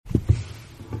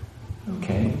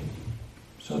Okay,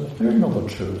 so the third noble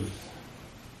truth.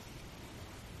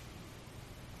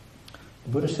 The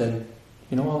Buddha said,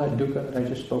 you know all that dukkha that I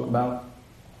just spoke about?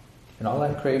 And all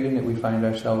that craving that we find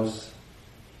ourselves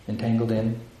entangled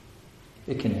in,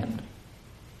 it can end.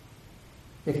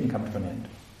 It can come to an end.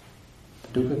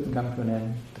 The dukkha can come to an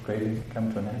end, the craving can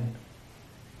come to an end.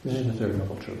 This is the third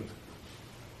noble truth.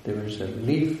 There is a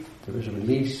relief, there is a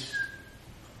release.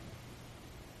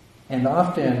 And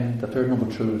often the third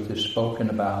noble truth is spoken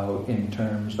about in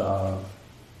terms of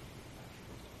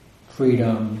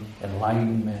freedom,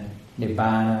 enlightenment,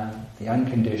 nibbana, the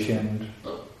unconditioned,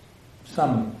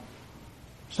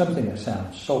 something that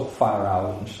sounds so far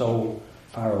out and so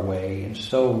far away and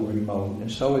so remote and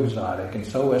so exotic and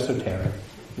so esoteric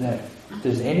that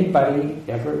does anybody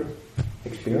ever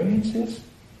experience this?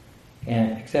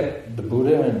 And except the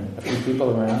Buddha and a few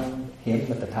people around him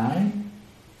at the time?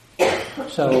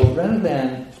 So rather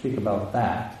than speak about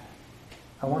that,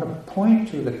 I want to point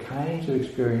to the kinds of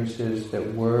experiences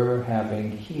that we're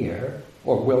having here,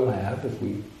 or will have if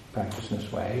we practice in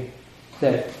this way,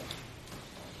 that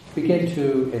begin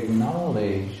to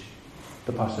acknowledge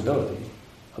the possibility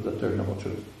of the third noble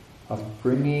truth, of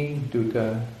bringing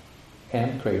dukkha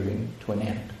and craving to an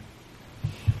end.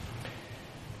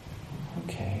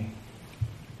 Okay.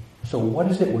 So what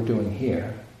is it we're doing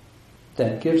here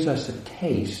that gives us a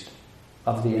taste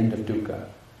of the end of dukkha?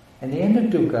 And the end of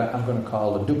dukkha I'm going to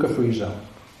call the Dukkha-Free zone.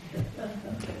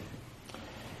 Okay.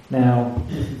 Now,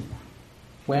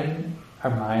 when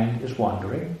our mind is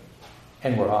wandering,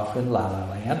 and we're off in la-la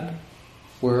land,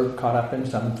 we're caught up in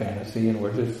some fantasy and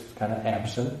we're just kind of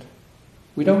absent.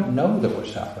 We don't know that we're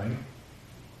suffering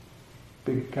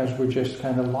because we're just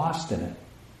kind of lost in it.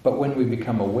 But when we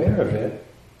become aware of it,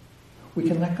 we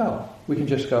can let go. We can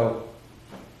just go,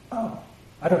 oh,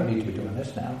 I don't need to be doing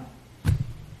this now.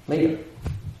 Later.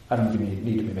 I don't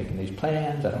need to be making these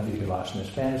plans. I don't need to be lost in this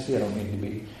fantasy. I don't need to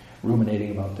be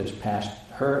ruminating about this past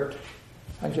hurt.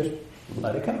 I just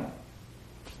let it go.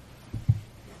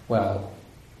 Well,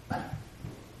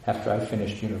 after I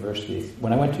finished university,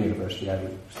 when I went to university, I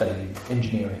studied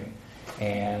engineering.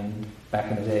 And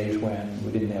back in the days when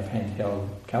we didn't have handheld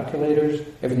calculators,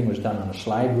 everything was done on a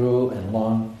slide rule and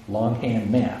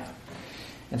longhand math.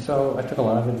 And so I took a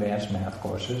lot of advanced math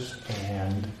courses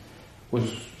and was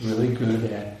really good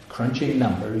at crunching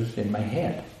numbers in my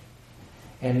head.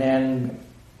 And then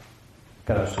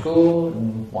got out of school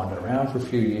and wandered around for a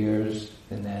few years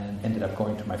and then ended up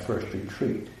going to my first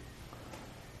retreat.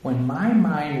 When my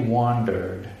mind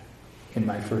wandered in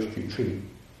my first retreat,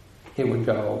 it would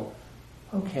go,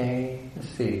 okay, let's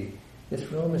see, this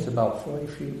room is about 40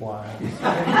 feet wide, it's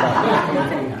about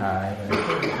 50 feet high,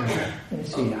 let me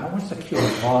see, what's the cubic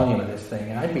volume of this thing?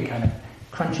 And I'd be kind of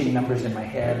crunching numbers in my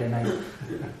head, and I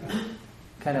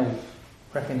kind of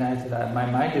recognize that my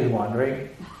mind is wandering,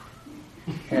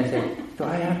 and I say, do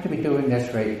I have to be doing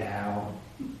this right now?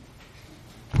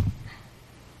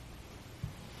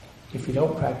 If you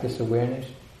don't practice awareness,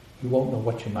 you won't know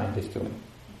what your mind is doing.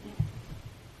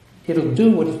 It'll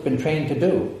do what it's been trained to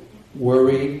do.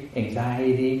 Worry,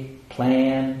 anxiety,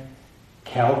 plan,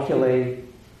 calculate,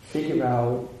 figure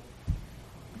out,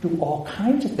 do all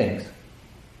kinds of things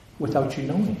without you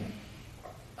knowing it.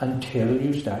 Until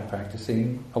you start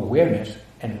practicing awareness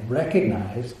and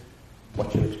recognize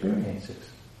what your experience is.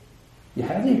 You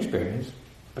have the experience,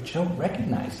 but you don't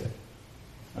recognize it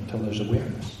until there's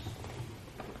awareness.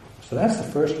 So that's the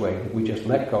first way that we just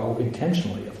let go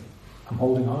intentionally of, I'm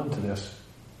holding on to this.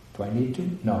 Do I need to?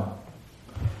 No.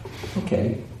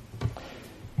 Okay.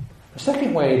 The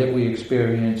second way that we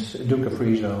experience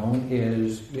Dukkha-Free zone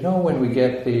is, when we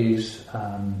get these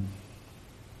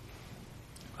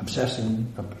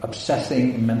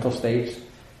obsessing mental states,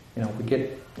 we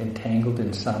get entangled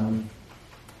in some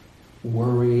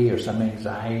worry or some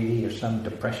anxiety or some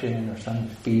depression or some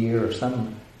fear or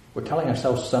we're telling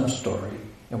ourselves some story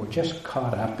and we're just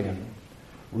caught up in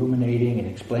ruminating and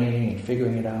explaining and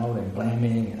figuring it out and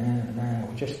blaming and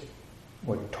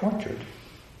we're tortured.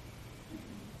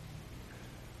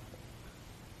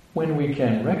 When we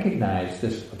can recognize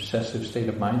this obsessive state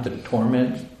of mind, the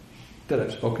torment that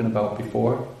I've spoken about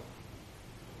before,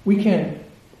 we can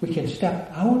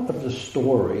step out of the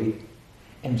story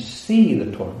and see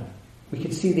the torment. We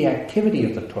can see the activity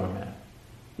of the torment.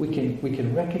 We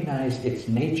can recognize its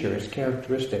nature, its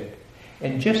characteristic,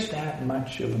 and just that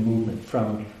much of a movement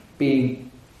from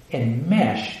being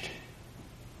enmeshed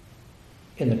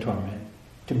in the torment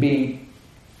to being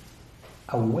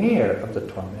aware of the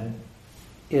torment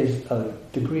is a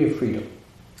degree of freedom.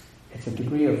 It's a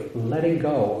degree of letting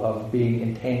go of being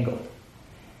entangled.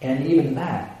 And even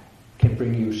that can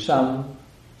bring you some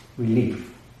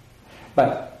relief.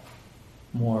 But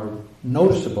more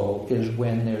noticeable is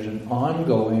when there's an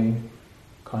ongoing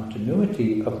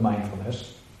continuity of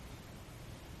mindfulness,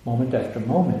 moment after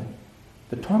moment,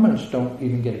 the torments don't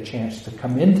even get a chance to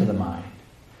come into the mind.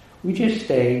 We just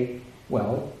stay,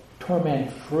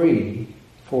 torment-free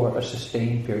for a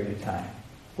sustained period of time.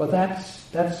 Well,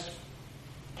 that's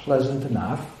pleasant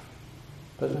enough,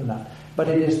 but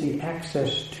it is the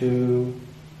access to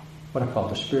what I call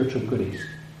the spiritual goodies.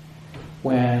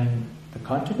 When the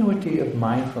continuity of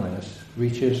mindfulness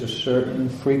reaches a certain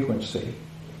frequency,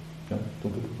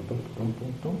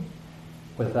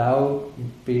 without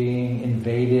being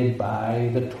invaded by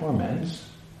the torments,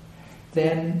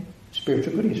 then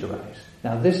spiritual goodies arise.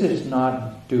 Now, this is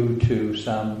not due to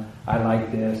some, I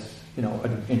like this,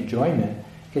 enjoyment.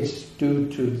 It's due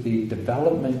to the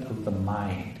development of the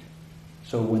mind.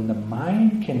 So when the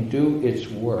mind can do its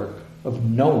work of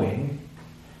knowing,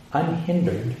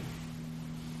 unhindered,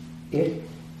 it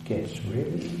gets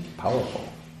really powerful.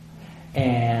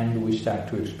 And we start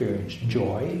to experience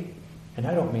joy. And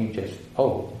I don't mean just,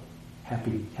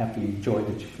 happy joy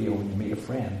that you feel when you meet a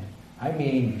friend. I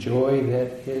mean joy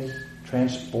that is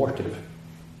transportive.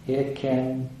 It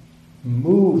can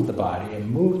move the body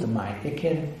and move the mind. It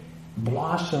can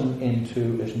blossom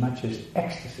into as much as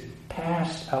ecstasy,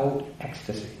 pass out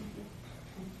ecstasy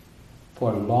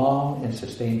for long and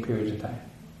sustained periods of time.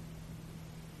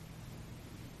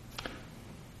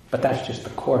 But that's just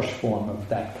the coarse form of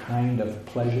that kind of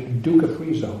pleasure,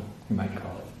 Dukkha-Free zone, you might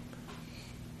call it.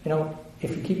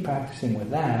 If you keep practicing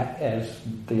with that as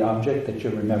the object that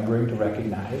you're remembering to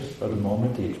recognize, or the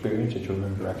moment, the experience that you're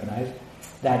remembering to recognize,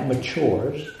 that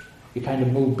matures. You kind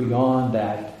of move beyond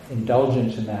that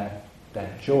indulgence in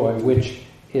that joy, which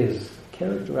is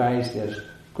characterized as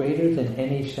greater than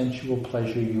any sensual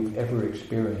pleasure you've ever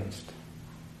experienced.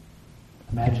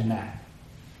 Imagine that.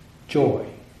 Joy.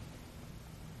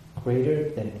 Greater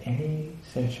than any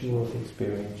sensual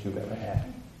experience you've ever had.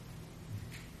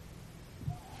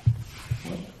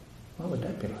 What would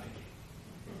that be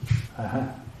like?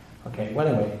 Okay, well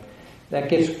anyway, that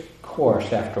gets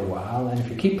coarse after a while, and if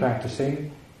you keep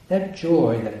practicing, that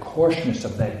joy, that coarseness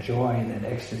of that joy and that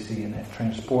ecstasy and that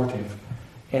transportive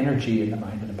energy in the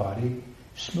mind and the body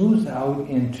smooths out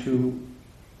into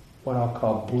what I'll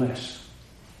call bliss.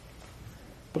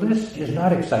 Bliss is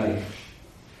not exciting.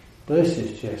 Bliss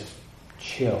is just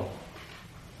chill.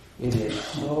 It is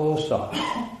so soft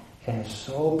and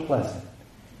so pleasant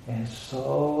and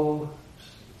so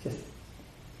just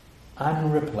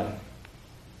unrippling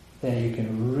that you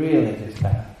can really just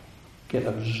kind of get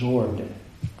absorbed in it.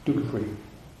 Dukkha-Free.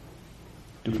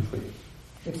 Dukkha-Free.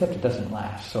 Except it doesn't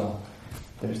last, so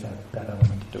there's that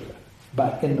element to dukkha.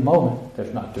 But in the moment,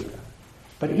 there's not dukkha.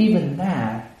 But even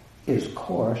that is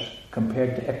coarse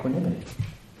compared to equanimity.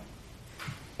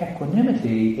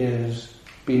 Equanimity is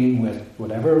being with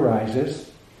whatever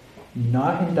arises,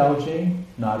 not indulging,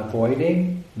 not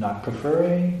avoiding, not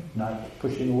preferring, not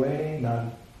pushing away, not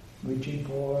reaching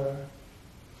for,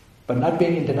 but not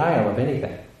being in denial of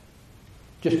anything.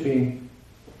 Just being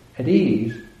at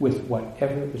ease with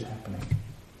whatever is happening.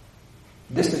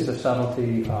 This is the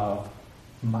subtlety of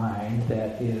mind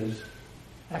that is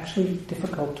actually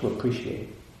difficult to appreciate.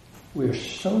 We're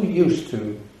so used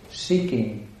to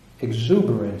seeking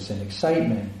exuberance and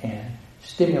excitement and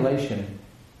stimulation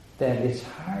that it's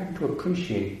hard to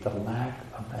appreciate the lack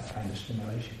of that kind of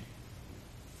stimulation.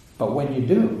 But when you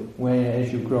do,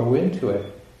 as you grow into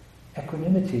it,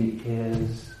 equanimity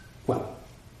is,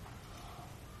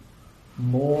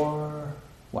 more,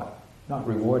 not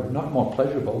reward, not more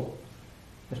pleasurable.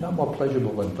 It's not more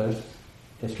pleasurable than bliss.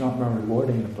 It's not more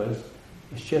rewarding than bliss.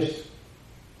 It's just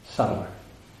subtler.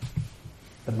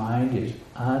 The mind is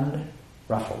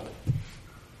unruffled.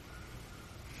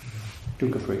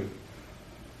 Dukkha-Free.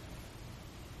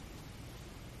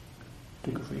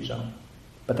 Dukkha-Free zone.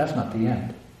 But that's not the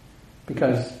end.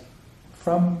 Because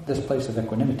from this place of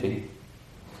equanimity,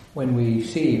 when we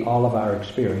see all of our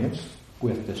experience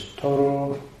with this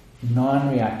total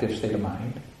non-reactive state of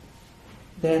mind,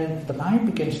 then the mind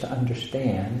begins to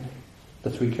understand the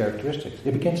three characteristics.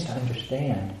 It begins to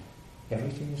understand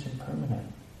everything is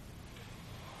impermanent.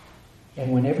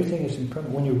 And when everything is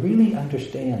impermanent, when you really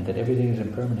understand that everything is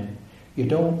impermanent, you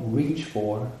don't reach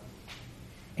for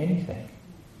anything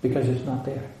because it's not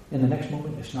there. In the next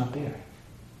moment, it's not there.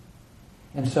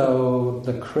 And so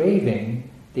the craving,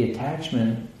 the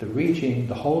attachment, the reaching,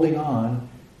 the holding on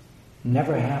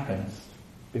never happens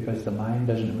because the mind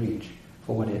doesn't reach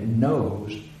for what it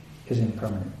knows is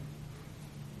impermanent.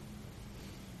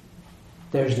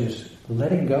 There's this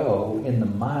letting go in the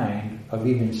mind of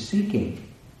even seeking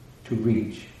to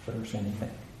reach for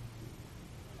anything.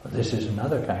 Well, this is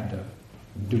another kind of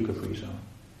dukkha-free zone.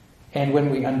 And when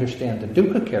we understand the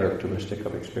dukkha characteristic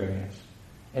of experience,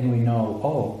 and we know,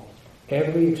 oh,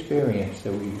 every experience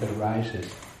that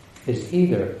arises is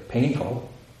either painful,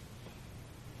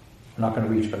 we're not going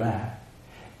to reach for that,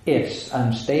 it's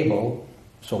unstable,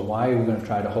 so why are we going to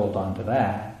try to hold on to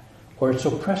that, or it's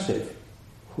oppressive,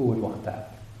 who would want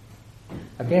that?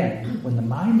 Again, when the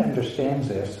mind understands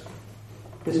this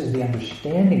is the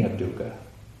understanding of dukkha.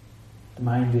 The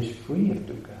mind is free of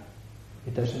dukkha.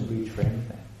 It doesn't reach for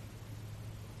anything.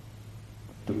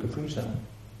 Dukkha-free zone.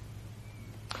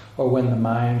 Or when the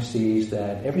mind sees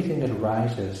that everything that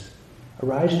arises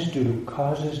due to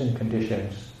causes and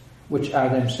conditions which are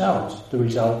themselves the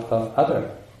result of other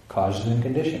causes and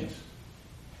conditions.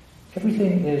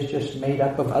 Everything is just made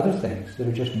up of other things that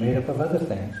are just made up of other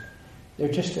things.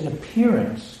 They're just an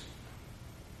appearance,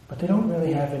 but they don't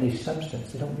really have any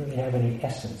substance. They don't really have any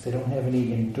essence. They don't have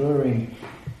any enduring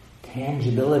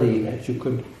tangibility that you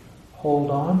could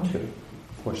hold on to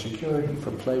for security,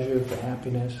 for pleasure, for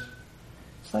happiness.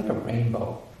 It's like a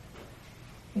rainbow.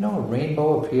 You know, a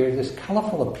rainbow appears, this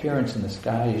colorful appearance in the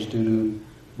sky is due to,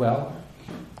 well,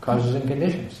 causes and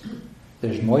conditions.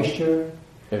 There's moisture,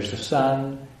 there's the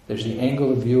sun, there's the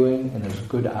angle of viewing, and there's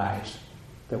good eyes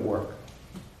that work.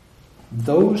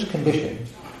 Those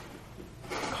conditions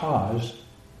cause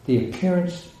the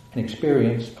appearance and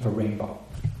experience of a rainbow.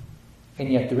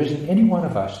 And yet there isn't any one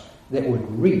of us that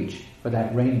would reach for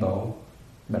that rainbow,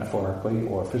 metaphorically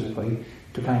or physically,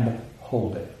 to kind of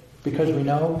hold it. Because we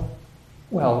know,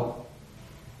 well,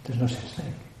 there's no such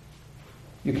thing.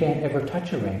 You can't ever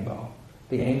touch a rainbow.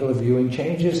 The angle of viewing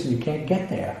changes and you can't get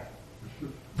there.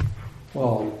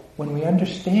 Well, when we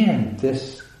understand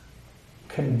this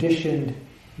conditioned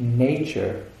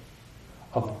nature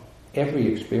of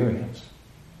every experience,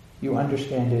 you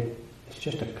understand it's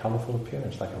just a colorful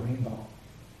appearance like a rainbow.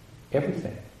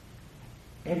 Everything.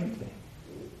 Everything.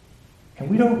 And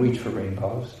we don't reach for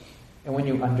rainbows. And when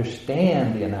you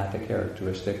understand the anatta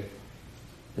characteristic,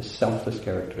 this selfless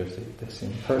characteristic, this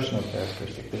impersonal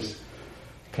characteristic, this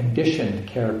conditioned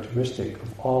characteristic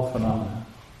of all phenomena,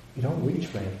 you don't reach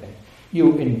for anything.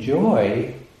 You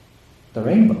enjoy the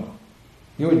rainbow.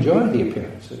 You enjoy the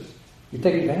appearances. You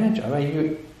take advantage of them.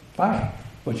 You're fine,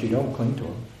 but you don't cling to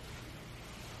them.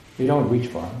 You don't reach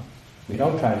for them. You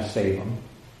don't try to save them.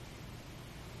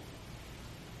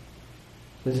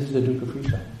 This is the Dukkha-Free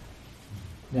zone.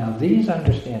 Now these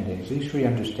understandings, these three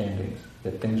understandings,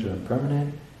 that things are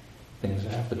impermanent, things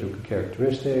have the dukkha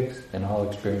characteristics, and all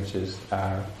experiences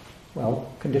are,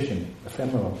 well, conditioned,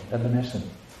 ephemeral, evanescent,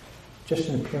 just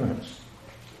an appearance.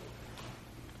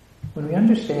 When we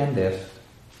understand this,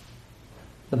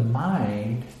 the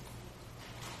mind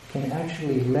can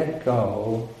actually let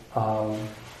go of,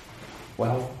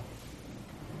 well,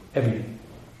 everything.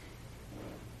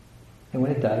 And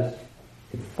when it does,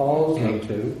 it falls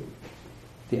into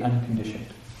the unconditioned.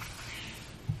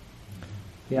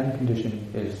 The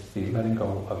unconditioned is the letting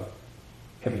go of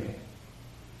everything.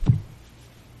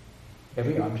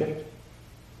 Every object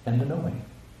and the knowing.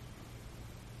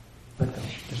 Let go,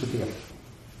 disappear.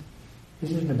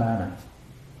 This is Nibbana.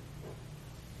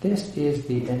 This is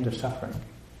the end of suffering.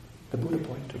 The Buddha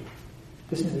pointed to.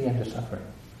 This is the end of suffering.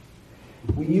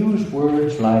 We use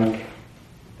words like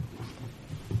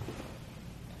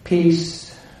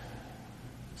peace,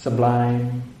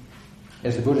 sublime.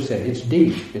 As the Buddha said, it's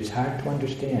deep, it's hard to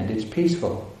understand, it's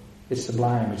peaceful, it's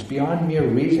sublime, it's beyond mere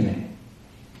reasoning.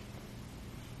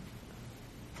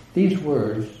 These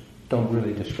words don't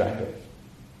really describe it,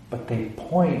 but they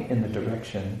point in the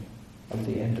direction of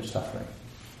the end of suffering.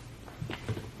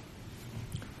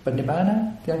 But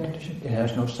Nibbana, the unconditioned, it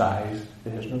has no size,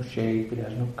 it has no shape, it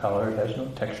has no color, it has no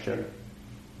texture.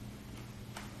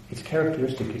 Its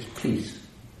characteristic is peace.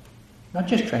 Not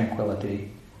just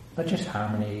tranquility, not just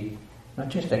harmony, not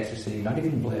just ecstasy, not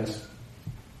even bliss,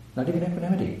 not even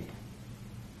equanimity.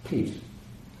 Peace.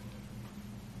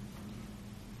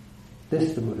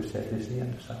 This, the Buddha said, is the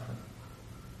end of suffering.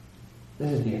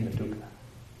 This is the end of dukkha.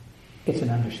 It's an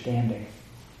understanding.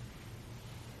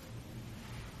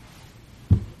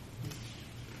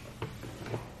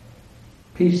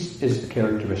 Peace is the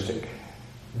characteristic.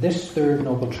 This third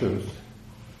noble truth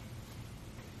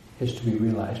is to be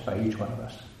realized by each one of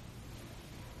us.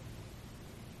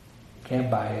 Can't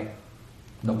buy it.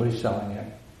 Nobody's selling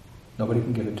it. Nobody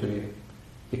can give it to you.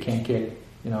 You can't get,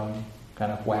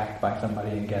 kind of whacked by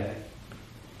somebody and get it.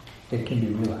 It can be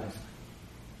realized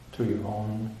through your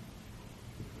own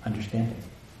understanding.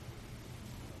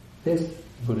 This,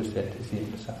 Buddha said, is the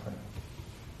end of suffering.